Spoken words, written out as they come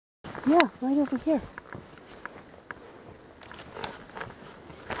Yeah, right over here.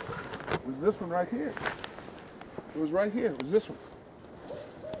 It was this one right here. It was right here. It was this one.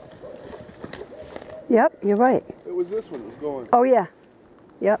 Yep, you're right. It was this one. It was going. Oh, yeah.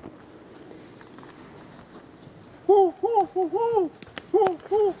 Yep. Whoo, whoo, whoo, whoo. Whoo,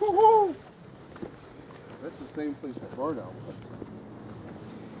 whoo, whoo, whoo. That's the same place that barn owl was.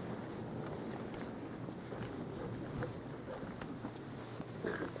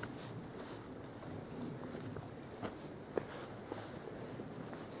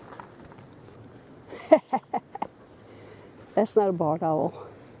 That's not a barn owl.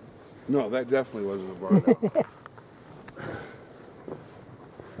 No, that definitely wasn't a barn owl.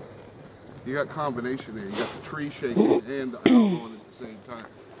 You got combination there. You got the tree shaking and the owl going at the same time.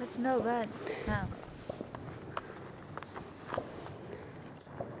 That smells bad now.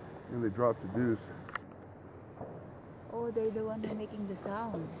 And they dropped the deuce. Oh, they're the one who making the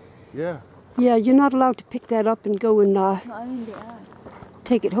sounds. Yeah. Yeah, you're not allowed to pick that up and go and No, I mean they are.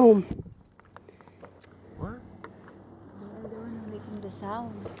 take it home. What? They are the one who making the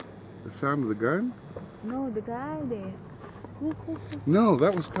sound. The sound of the gun? No, the guy there. No,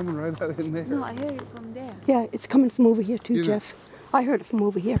 that was coming right out in there. No, I heard it from there. Yeah, it's coming from over here too, You know- Jeff. I heard it from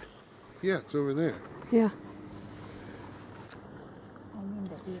over here. Yeah, it's over there. Yeah. I mean the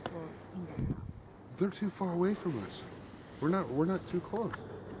people in the house. They're too far away from us. We're not too close.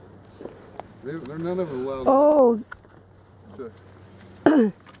 They're none of them allowed Oh, to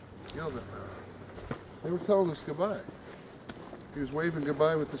yell that. They were telling us goodbye. He was waving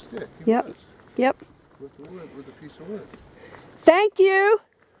goodbye with the stick. He Yep. was. yep. With the wood, with a piece of wood. Thank you.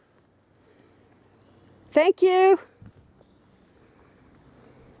 Thank you.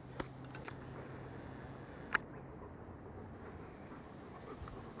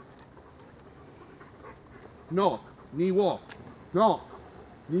 No, knee walk. No,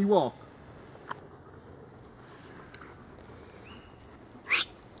 knee walk.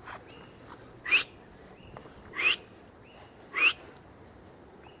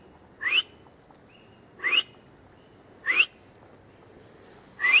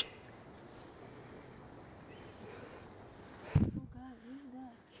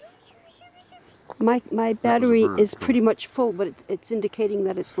 My battery bird. is pretty much full, but it's indicating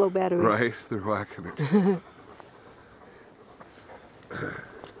that it's low battery. Right, they're whacking it.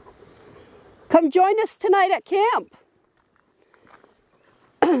 Come join us tonight at camp.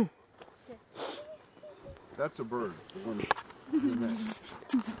 That's a bird.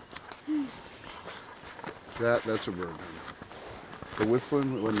 That's a bird. The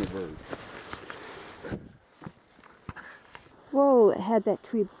whistling wasn't a bird. Whoa, it had that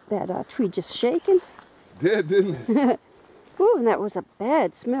tree just shaking. Did, didn't it? Ooh, and that was a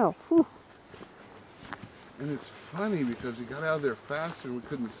bad smell. Ooh. And it's funny because he got out of there faster and we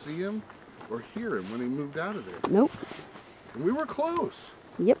couldn't see him or hear him when he moved out of there. Nope. And we were close.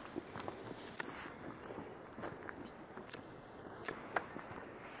 Yep.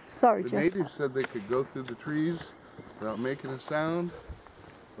 Sorry, The Jeff. natives said they could go through the trees without making a sound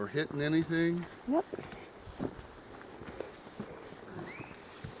or hitting anything. Yep.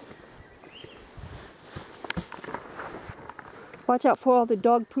 Watch out for all the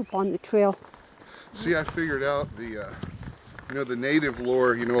dog poop on the trail. See, I figured out the native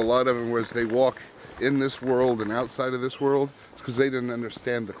lore, a lot of them was they walk in this world and outside of this world because they didn't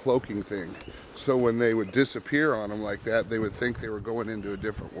understand the cloaking thing. So when they would disappear on them like that, they would think they were going into a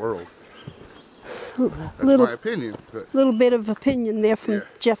different world. Ooh, That's my opinion. little bit of opinion there from Yeah.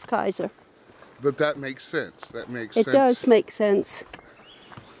 Jeff Kaiser. But that makes sense. That makes It sense. does make sense.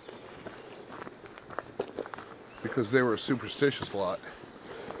 Because they were a superstitious lot.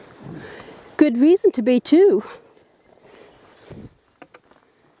 Good reason to be, too.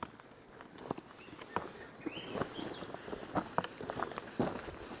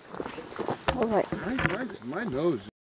 All right. My nose